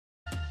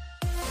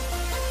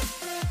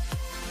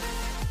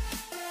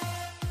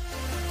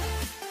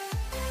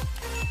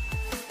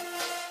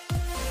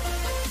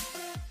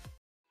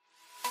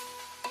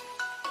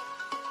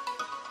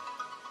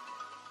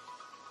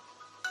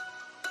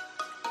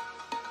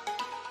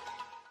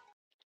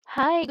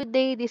Hi, good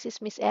day. This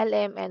is Miss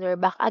LM and we're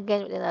back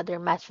again with another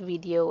math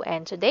video.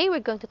 And today we're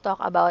going to talk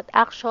about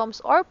axioms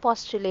or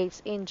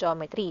postulates in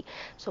geometry.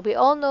 So we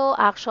all know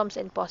axioms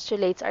and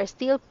postulates are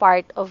still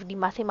part of the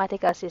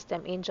mathematical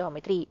system in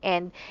geometry.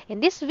 And in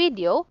this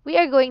video, we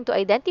are going to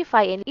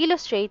identify and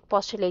illustrate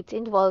postulates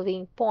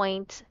involving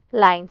points,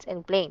 lines,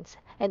 and planes.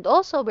 And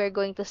also, we're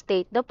going to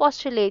state the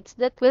postulates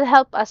that will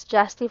help us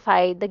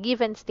justify the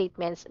given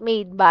statements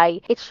made by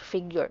each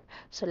figure.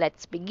 So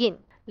let's begin.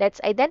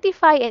 Let's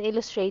identify and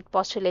illustrate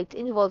postulates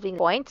involving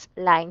points,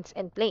 lines,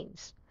 and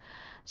planes.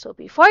 So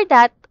before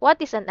that,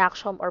 what is an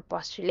axiom or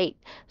postulate?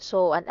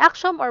 So an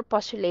axiom or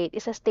postulate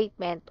is a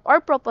statement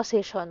or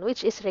proposition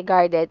which is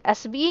regarded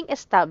as being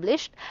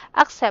established,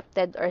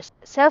 accepted, or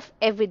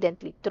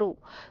self-evidently true.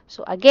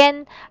 So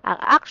again, ang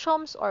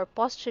axioms or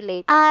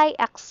postulate ay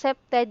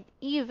accepted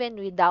even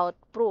without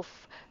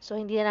proof. So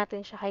hindi na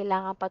natin siya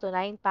kailangan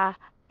patunayan pa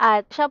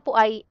at siya po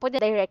ay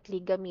pwede directly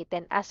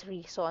gamitin as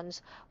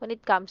reasons when it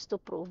comes to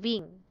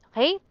proving.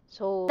 Okay?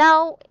 So,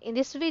 now, in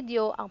this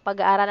video, ang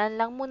pag-aaralan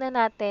lang muna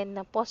natin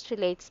na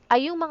postulates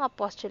ay yung mga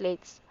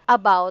postulates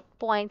about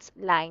points,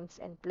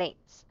 lines, and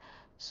planes.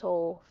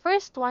 So,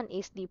 first one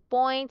is the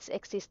points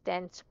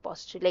existence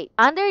postulate.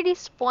 Under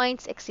this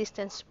points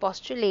existence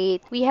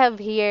postulate, we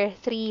have here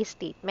three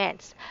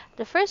statements.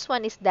 The first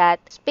one is that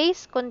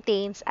space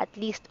contains at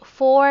least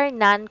four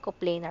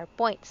non-coplanar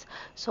points.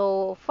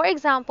 So, for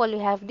example, we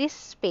have this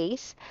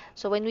space.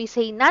 So, when we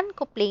say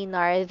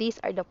non-coplanar,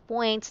 these are the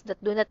points that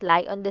do not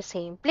lie on the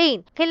same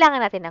plane. Kailangan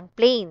natin ng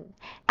plane.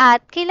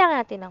 At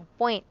kailangan natin ng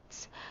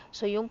points.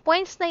 So, yung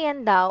points na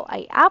yan daw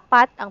ay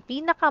apat, ang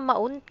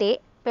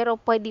pinakamaunti, pero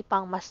pwede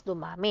pang mas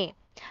dumami.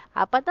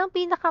 Apat ang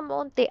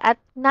pinakamaunti at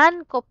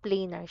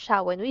non-coplanar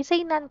siya. When we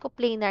say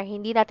non-coplanar,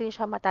 hindi natin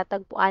siya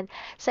matatagpuan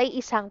sa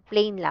isang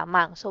plane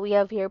lamang. So, we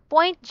have here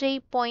point J,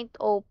 point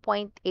O,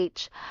 point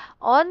H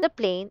on the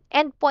plane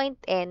and point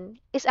N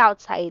is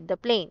outside the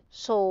plane.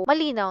 So,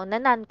 malinaw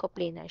na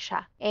non-coplanar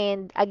siya.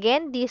 And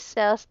again, this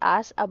tells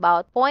us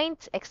about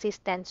points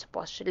existence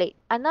postulate.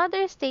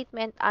 Another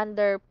statement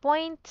under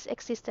points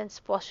existence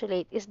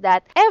postulate is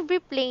that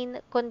every plane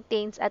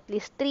contains at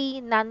least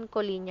three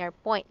non-collinear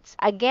points.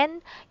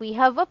 Again, we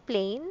have a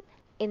plane.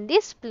 In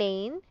this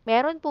plane,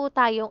 meron po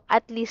tayong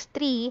at least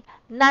 3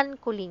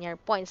 non-collinear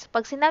points.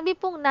 Pag sinabi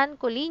pong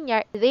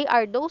non-collinear, they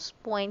are those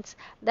points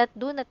that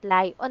do not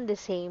lie on the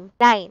same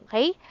line.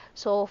 Okay?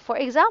 So, for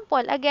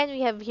example, again,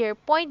 we have here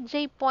point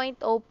J, point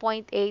O,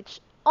 point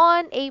H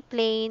on a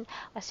plane.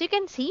 As you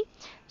can see,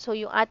 so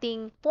yung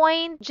ating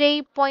point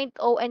J, point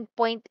O, and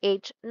point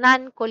H,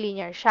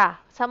 non-collinear siya.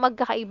 Sa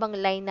magkakaibang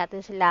line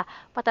natin sila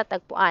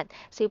matatagpuan.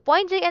 Si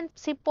point J and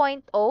si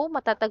point O,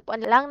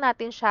 matatagpuan lang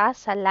natin siya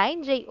sa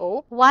line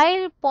JO,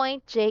 while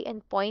point J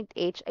and point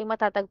H ay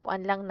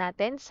matatagpuan lang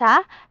natin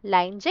sa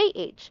line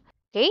JH.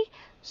 Okay?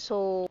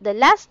 So, the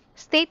last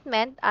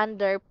statement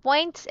under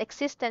points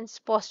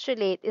existence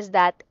postulate is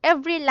that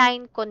every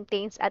line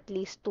contains at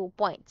least 2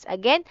 points.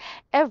 Again,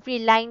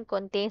 every line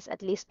contains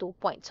at least 2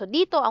 points. So,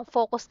 dito ang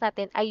focus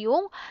natin ay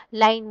yung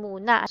line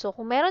muna. So,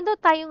 kung meron daw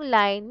tayong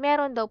line,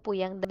 meron daw po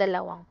yung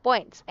dalawang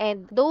points.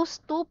 And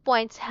those 2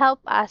 points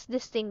help us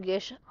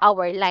distinguish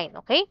our line.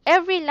 Okay?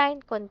 Every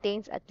line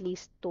contains at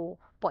least 2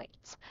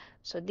 points.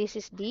 So, this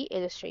is the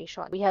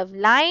illustration. We have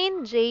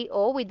line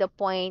JO with the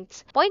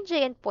points point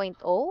J and point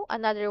O.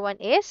 Another one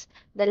is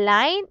the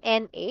line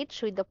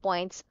NH with the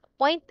points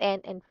point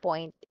N and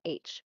point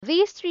H.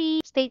 These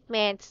three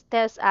statements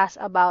tells us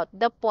about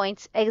the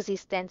points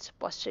existence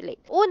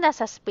postulate. Una,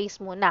 sa space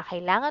muna.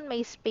 Kailangan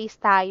may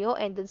space tayo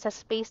and dun sa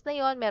space na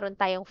yon meron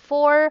tayong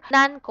 4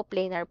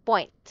 non-coplanar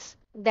points.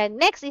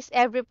 Then, next is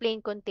every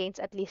plane contains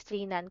at least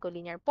 3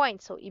 non-collinear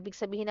points. So, ibig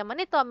sabihin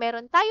naman nito,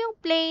 meron tayong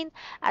plane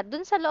at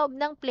dun sa loob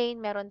ng plane,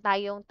 meron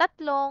tayong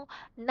tatlong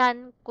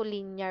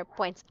non-collinear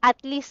points. At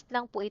least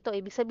lang po ito.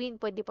 Ibig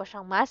sabihin, pwede po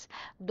siyang mas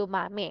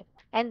dumami.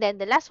 And then,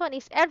 the last one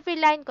is every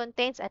line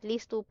contains at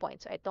least 2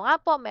 points. So, ito nga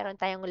po,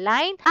 meron tayong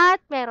line at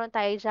meron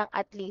tayo dyang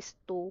at least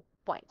 2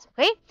 points.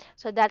 Okay?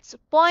 So, that's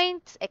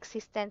points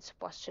existence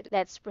postulate.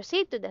 Let's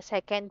proceed to the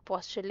second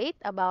postulate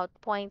about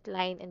point,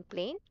 line, and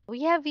plane.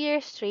 We have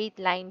here straight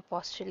line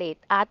postulate.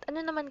 At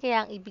ano naman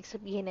kaya ang ibig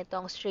sabihin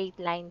nitong straight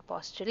line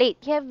postulate?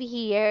 We have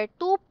here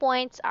 2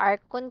 points are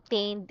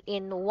contained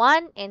in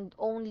one and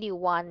only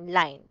one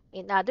line.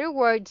 In other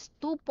words,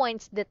 2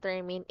 points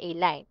determine a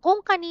line.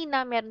 Kung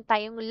kanina meron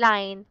tayong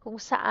line kung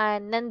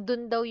saan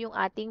nandun daw yung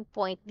ating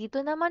point,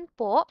 dito naman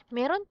po,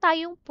 meron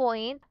tayong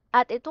point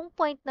at itong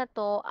point na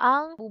to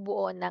ang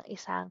bubuo ng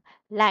isang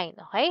line.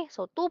 Okay?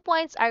 So, 2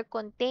 points are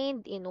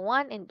contained in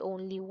one and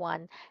only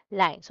one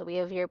line. So, we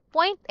have here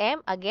point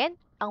M.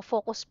 Again, Ang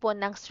focus po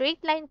ng straight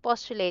line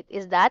postulate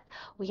is that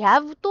we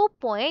have 2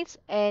 points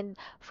and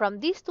from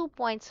these 2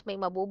 points may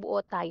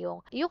mabubuo tayong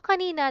yung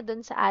kanina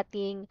dun sa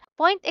ating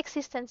point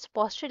existence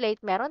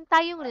postulate, meron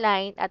tayong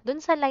line at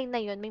dun sa line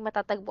na yun may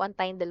matatagpuan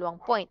tayong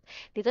dalawang point.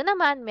 Dito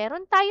naman,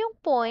 meron tayong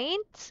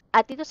points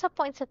at dito sa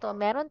points na to,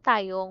 meron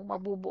tayong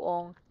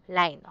mabubuong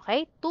line.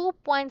 Okay? 2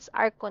 points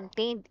are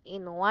contained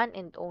in one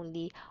and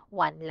only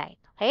one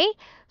line. Okay?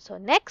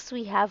 So, next,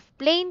 we have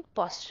plane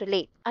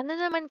postulate. Ano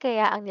naman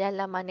kaya ang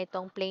nilalaman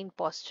nitong plane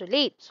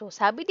postulate? So,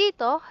 sabi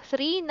dito,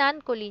 3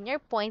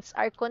 non-collinear points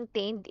are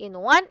contained in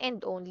one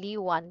and only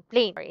one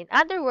plane. Or in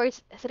other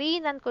words,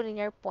 3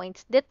 non-collinear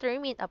points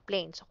determine a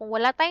plane. So, kung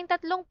wala tayong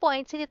tatlong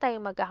points, hindi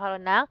tayo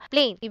magkakaroon ng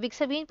plane. Ibig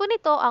sabihin po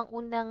nito, ang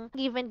unang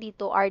given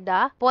dito are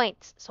the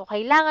points. So,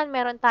 kailangan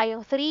meron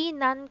tayong 3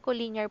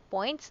 non-collinear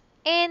points.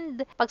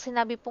 And pag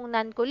sinabi pong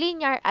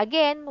non-collinear,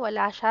 again,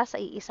 wala siya sa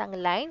iisang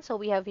line. So,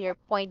 we have here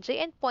point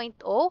J and point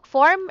O.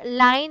 Form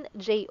line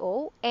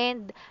JO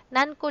and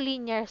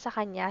non-collinear sa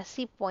kanya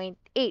si point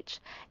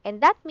H.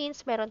 And that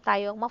means meron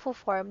tayong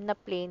mafo-form na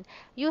plane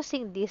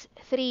using these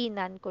 3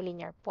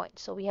 non-collinear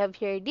points. So, we have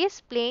here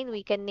this plane.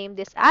 We can name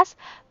this as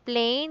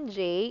plane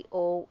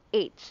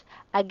JOH.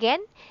 Again,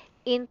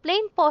 in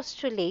plane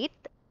postulate,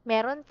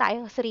 meron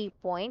tayong 3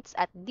 points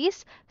at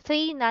these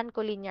 3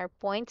 non-collinear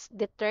points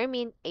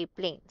determine a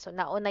plane. So,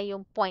 nauna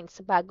yung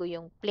points bago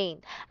yung plane.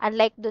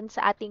 Unlike dun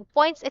sa ating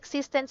points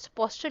existence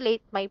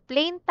postulate, may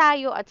plane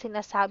tayo at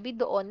sinasabi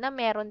doon na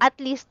meron at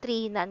least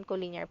 3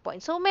 non-collinear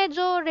points. So,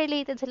 medyo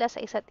related sila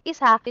sa isa't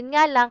isa. Yun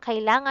nga lang,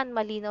 kailangan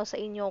malinaw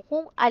sa inyo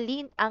kung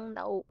alin ang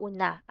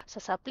nauuna. So,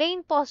 sa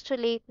plane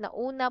postulate,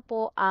 nauna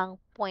po ang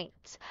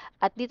points.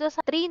 At dito sa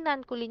 3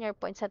 non-collinear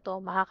points na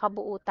to,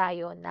 makakabuo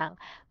tayo ng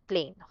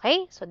plane.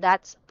 Okay? So,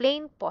 that's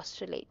plane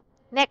postulate.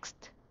 Next,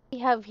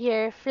 we have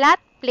here flat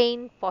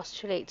plane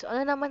postulate. So,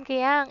 ano naman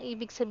kaya ang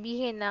ibig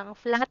sabihin ng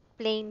flat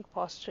plane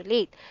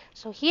postulate?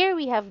 So, here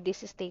we have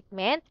this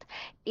statement.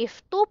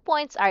 If 2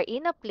 points are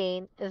in a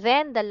plane,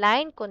 then the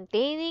line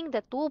containing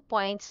the 2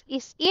 points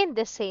is in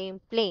the same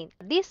plane.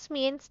 This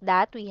means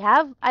that we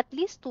have at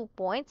least 2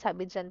 points.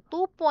 Sabi dyan,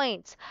 2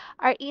 points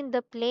are in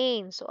the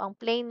plane. So, ang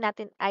plane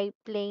natin ay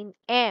plane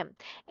M.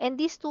 And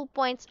these 2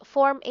 points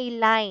form a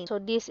line.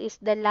 So, this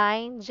is the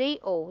line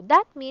JO.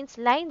 That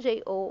means line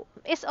JO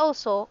is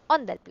also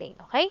on that plane.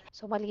 Okay?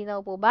 So,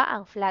 malinaw po ba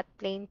ang flat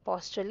plane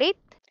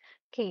postulate?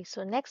 Okay,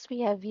 so next we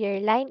have here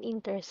line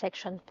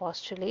intersection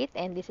postulate,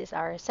 and this is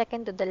our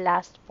second to the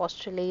last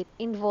postulate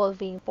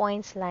involving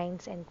points,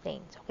 lines, and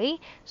planes.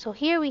 Okay, so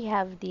here we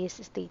have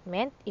this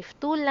statement: if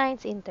 2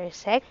 lines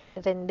intersect,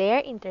 then their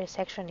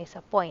intersection is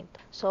a point.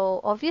 So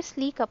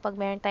obviously, kapag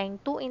meron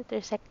tayong 2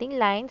 intersecting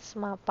lines,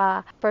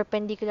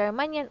 mapa-perpendicular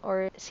man yan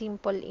or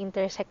simple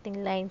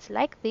intersecting lines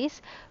like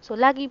this, so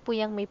lagi po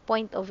yung may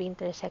point of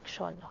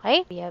intersection.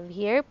 Okay, we have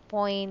here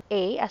point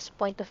A as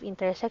point of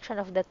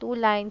intersection of the 2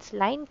 lines,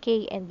 line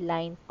K and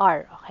line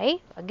R.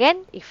 Okay?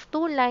 Again, if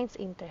 2 lines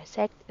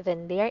intersect,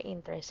 then their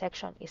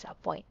intersection is a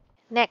point.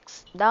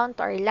 Next, down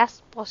to our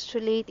last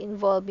postulate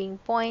involving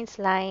points,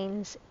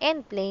 lines,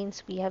 and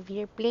planes, we have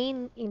here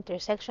plane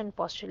intersection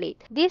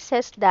postulate. This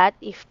says that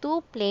if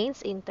 2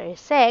 planes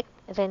intersect,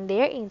 then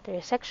their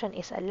intersection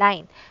is a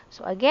line.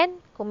 So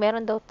again, kung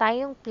meron daw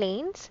tayong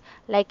planes,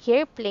 like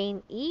here,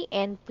 plane E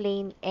and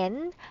plane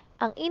N,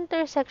 ang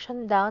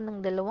intersection daw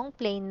ng dalawang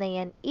plane na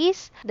yan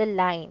is the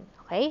line.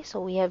 Okay,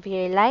 so we have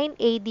here line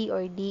AD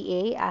or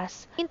DA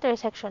as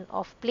intersection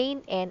of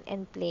plane N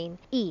and plane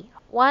E.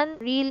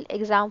 One real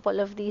example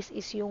of this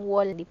is yung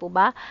wall, di po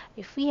ba?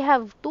 If we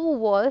have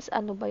 2 walls,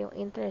 ano ba yung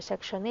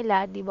intersection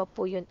nila? Di ba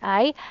po yun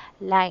ay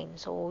line.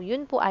 So,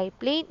 yun po ay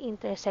plane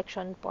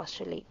intersection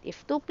postulate.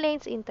 If 2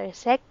 planes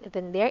intersect,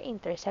 then their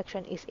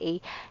intersection is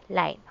a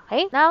line.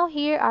 Okay? Now,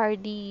 here are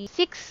the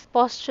 6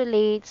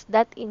 postulates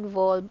that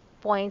involve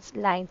points,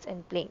 lines,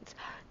 and planes.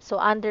 So,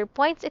 under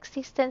points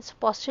existence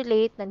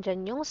postulate,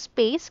 nandyan yung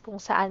space kung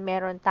saan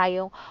meron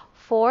tayong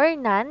 4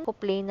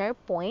 non-coplanar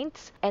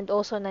points, and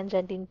also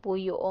nandyan din po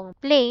yung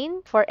plane.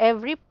 For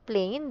every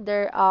plane,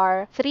 there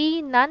are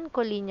 3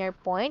 non-collinear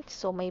points.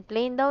 So, may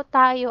plane daw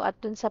tayo at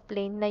dun sa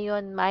plane na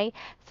yon may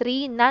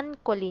 3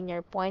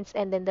 non-collinear points.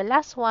 And then the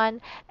last one,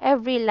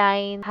 every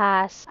line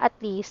has at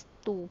least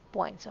 2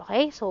 points.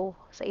 Okay? So,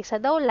 sa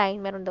isa daw line,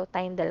 meron daw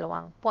tayong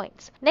 2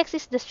 points. Next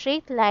is the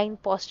straight line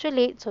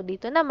postulate. So,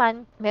 dito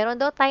naman, meron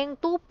daw tayong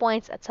 2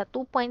 points at sa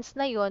 2 points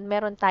na yon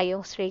meron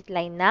tayong straight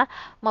line na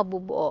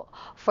mabubuo.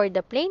 For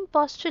the plane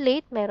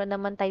postulate, meron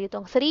naman tayo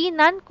ditong 3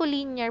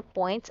 non-collinear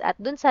points at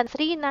dun sa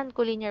 3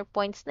 non-collinear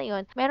points na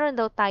yon meron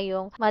daw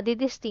tayong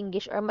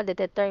madidistinguish or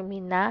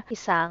madedetermine na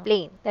isang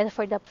plane. Then,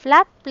 for the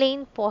flat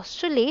plane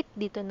postulate,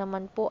 dito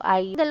naman po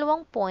ay 2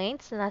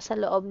 points na nasa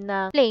loob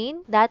ng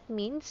plane. That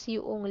means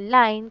yung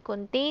line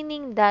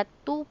containing that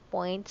 2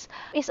 points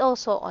is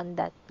also on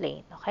that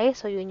plane. Okay?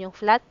 So, yun yung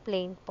flat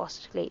plane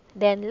postulate.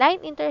 Then,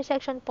 line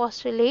intersection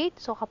postulate.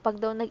 So,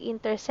 kapag daw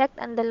nag-intersect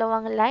ang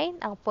dalawang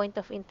line, ang point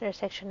of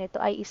intersection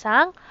nito ay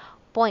isang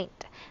point.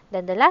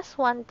 Then the last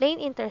one, plane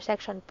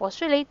intersection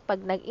postulate.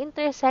 Pag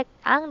nag-intersect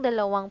ang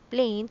dalawang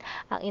plane,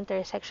 ang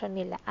intersection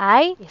nila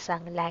ay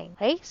isang line.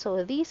 Okay?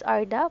 So these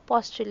are the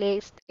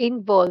postulates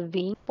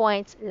involving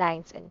points,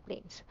 lines, and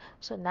planes.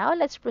 So now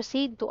let's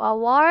proceed to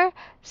our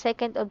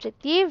second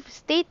objective,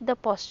 state the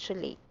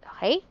postulate.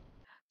 Okay?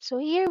 So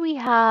here we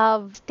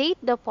have state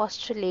the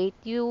postulate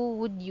you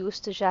would use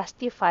to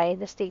justify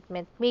the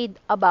statement made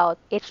about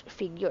each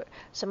figure.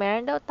 So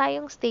meron daw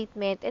tayong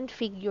statement and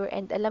figure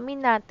and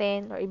alamin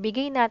natin or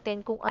ibigay natin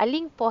kung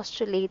aling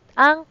postulate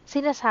ang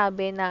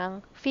sinasabi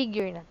ng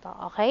figure na to.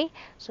 Okay?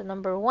 So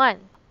number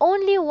 1.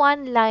 Only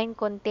one line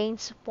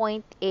contains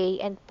point A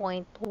and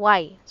point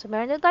Y. So,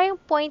 meron daw tayong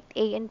point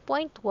A and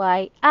point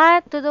Y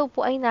at ito daw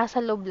po ay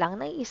nasa loob lang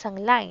ng isang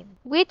line.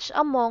 Which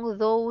among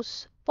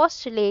those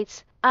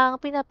postulates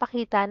ang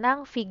pinapakita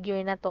ng figure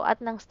na to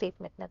at ng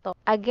statement na to.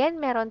 Again,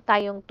 meron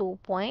tayong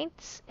 2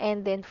 points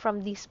and then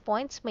from these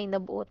points may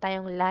nabuo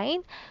tayong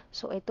line.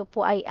 So, ito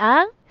po ay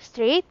ang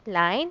straight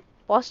line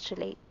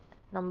postulate.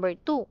 Number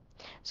 2.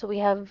 So, we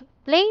have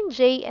plane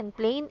J and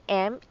plane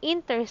M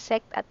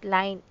intersect at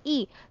line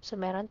E. So,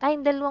 meron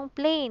tayong dalawang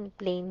plane,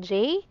 plane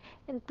J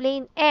and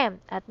plane M.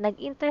 At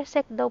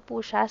nag-intersect daw po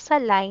siya sa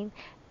line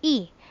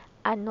E.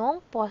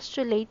 Anong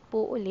postulate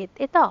po ulit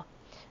ito?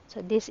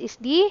 So, this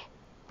is the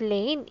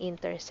plane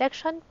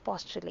intersection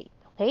postulate.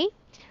 Okay?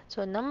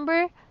 So,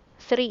 number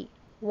 3.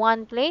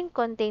 One plane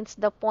contains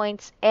the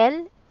points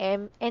L,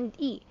 M, and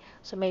E.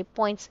 So, may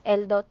points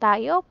L daw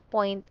tayo,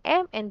 point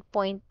M, and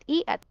point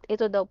E. At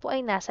ito daw po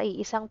ay nasa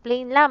isang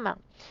plane lamang.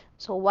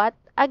 So, what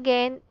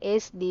again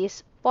is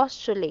this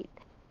postulate?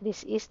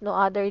 This is no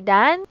other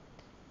than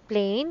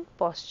plane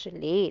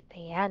postulate.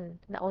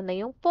 Ayan. Nauna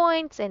yung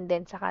points and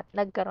then saka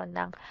nagkaroon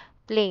ng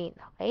plane.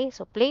 Okay?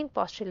 So, plane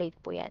postulate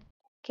po yan.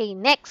 Okay,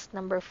 next,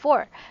 number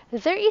 4.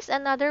 There is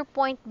another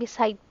point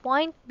beside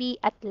point B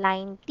at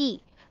line T.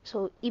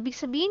 So, ibig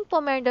sabihin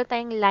po, meron daw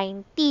tayong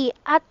line T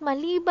at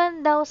maliban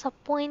daw sa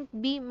point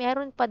B,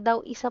 meron pa daw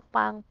isa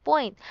pang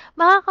point.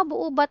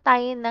 Makakabuo ba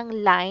tayo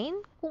ng line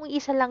kung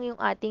isa lang yung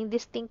ating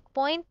distinct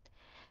point?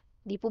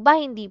 Di po ba?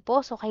 Hindi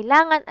po. So,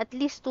 kailangan at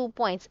least 2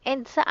 points.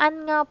 And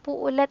saan nga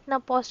po ulit na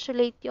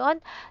postulate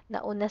yon?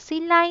 Nauna si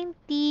line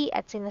T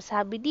at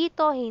sinasabi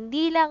dito,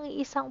 hindi lang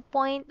isang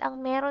point ang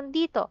meron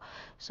dito.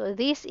 So,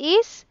 this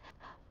is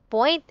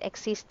point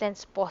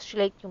existence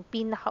postulate, yung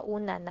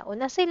pinakauna.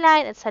 Nauna si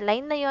line at sa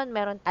line na yon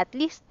meron at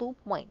least 2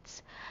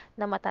 points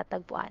na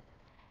matatagpuan.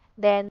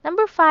 Then,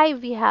 number 5,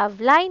 we have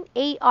line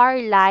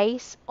AR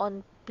lies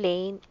on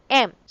plane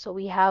M. So,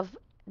 we have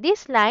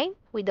this line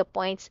with the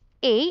points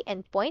A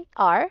and point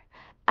R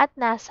at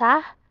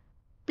nasa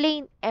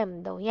plane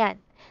M daw yan.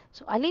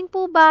 So, alin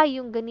po ba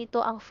yung ganito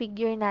ang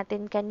figure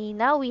natin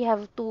kanina? We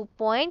have 2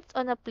 points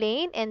on a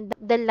plane and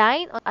the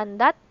line on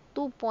that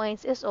 2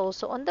 points is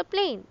also on the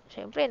plane.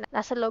 Siyempre,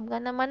 nasa loob nga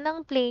naman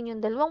ng plane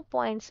yung dalawang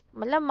points,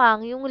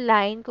 malamang yung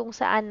line kung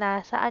saan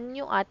nasaan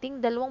yung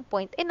ating dalawang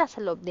point ay nasa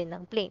loob din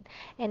ng plane.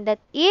 And that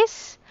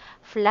is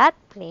flat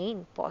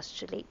plane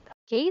postulate.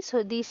 Okay,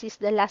 so this is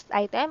the last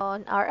item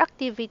on our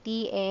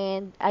activity,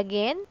 and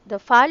again,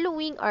 the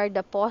following are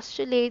the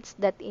postulates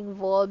that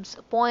involves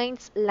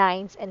points,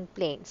 lines, and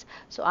planes.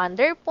 So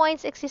under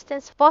points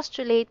existence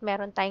postulate,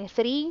 meron tayong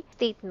 3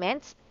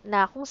 statements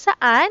na kung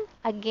saan,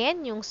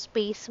 again, yung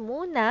space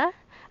muna,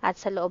 at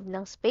sa loob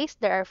ng space,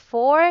 there are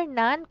 4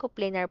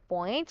 non-coplanar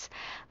points.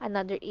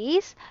 Another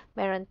is,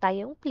 meron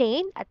tayong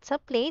plane, at sa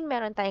plane,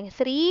 meron tayong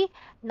 3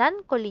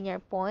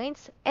 non-collinear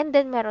points. And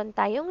then, meron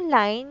tayong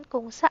line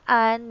kung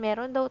saan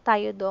meron daw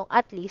tayo dong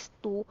at least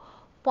 2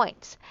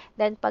 points.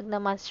 Then, pag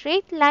naman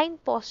straight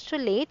line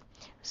postulate,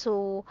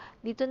 so,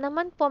 dito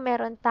naman po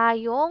meron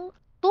tayong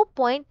 2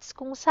 points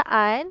kung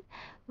saan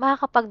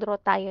makakapag-draw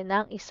tayo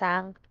ng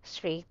isang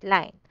straight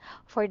line.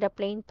 For the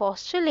plane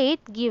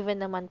postulate,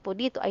 given naman po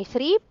dito ay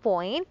 3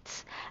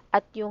 points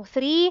at yung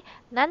 3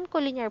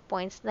 non-collinear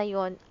points na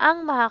yon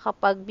ang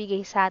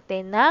makakapagbigay sa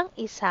atin ng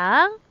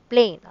isang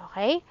plane.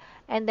 Okay?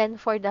 And then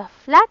for the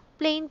flat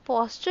plane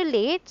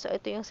postulate, so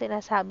ito yung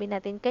sinasabi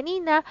natin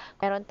kanina,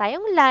 meron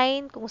tayong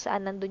line kung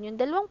saan nandun yung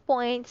dalawang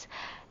points.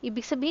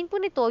 Ibig sabihin po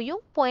nito,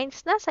 yung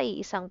points nasa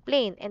isang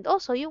plane. And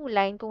also, yung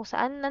line kung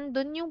saan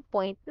nandun yung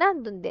point,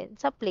 nandun din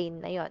sa plane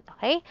na yon.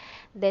 Okay?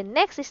 Then,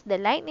 next is the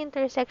line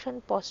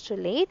intersection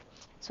postulate.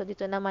 So,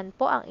 dito naman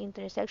po, ang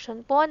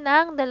intersection po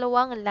ng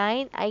dalawang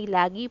line ay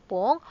lagi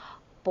pong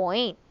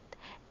point.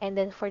 And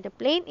then, for the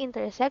plane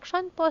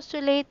intersection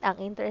postulate, ang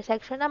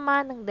intersection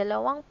naman ng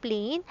dalawang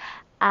plane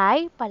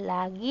ay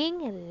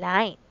palaging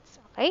lines.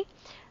 Okay?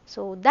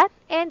 So, that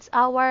ends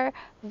our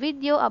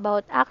video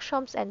about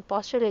axioms and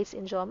postulates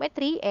in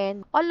geometry,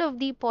 and all of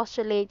the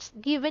postulates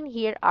given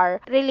here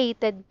are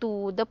related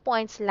to the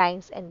points,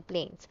 lines, and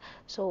planes.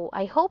 So,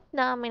 I hope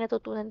na may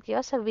natutunan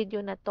kayo sa video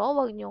na to.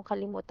 Huwag niyong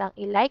kalimutang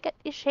i-like at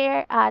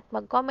i-share at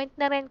mag-comment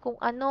na rin kung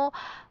ano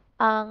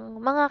ang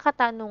mga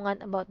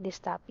katanungan about this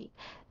topic.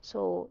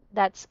 So,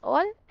 that's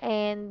all,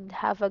 and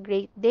have a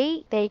great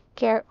day. Take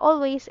care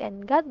always,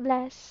 and God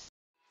bless.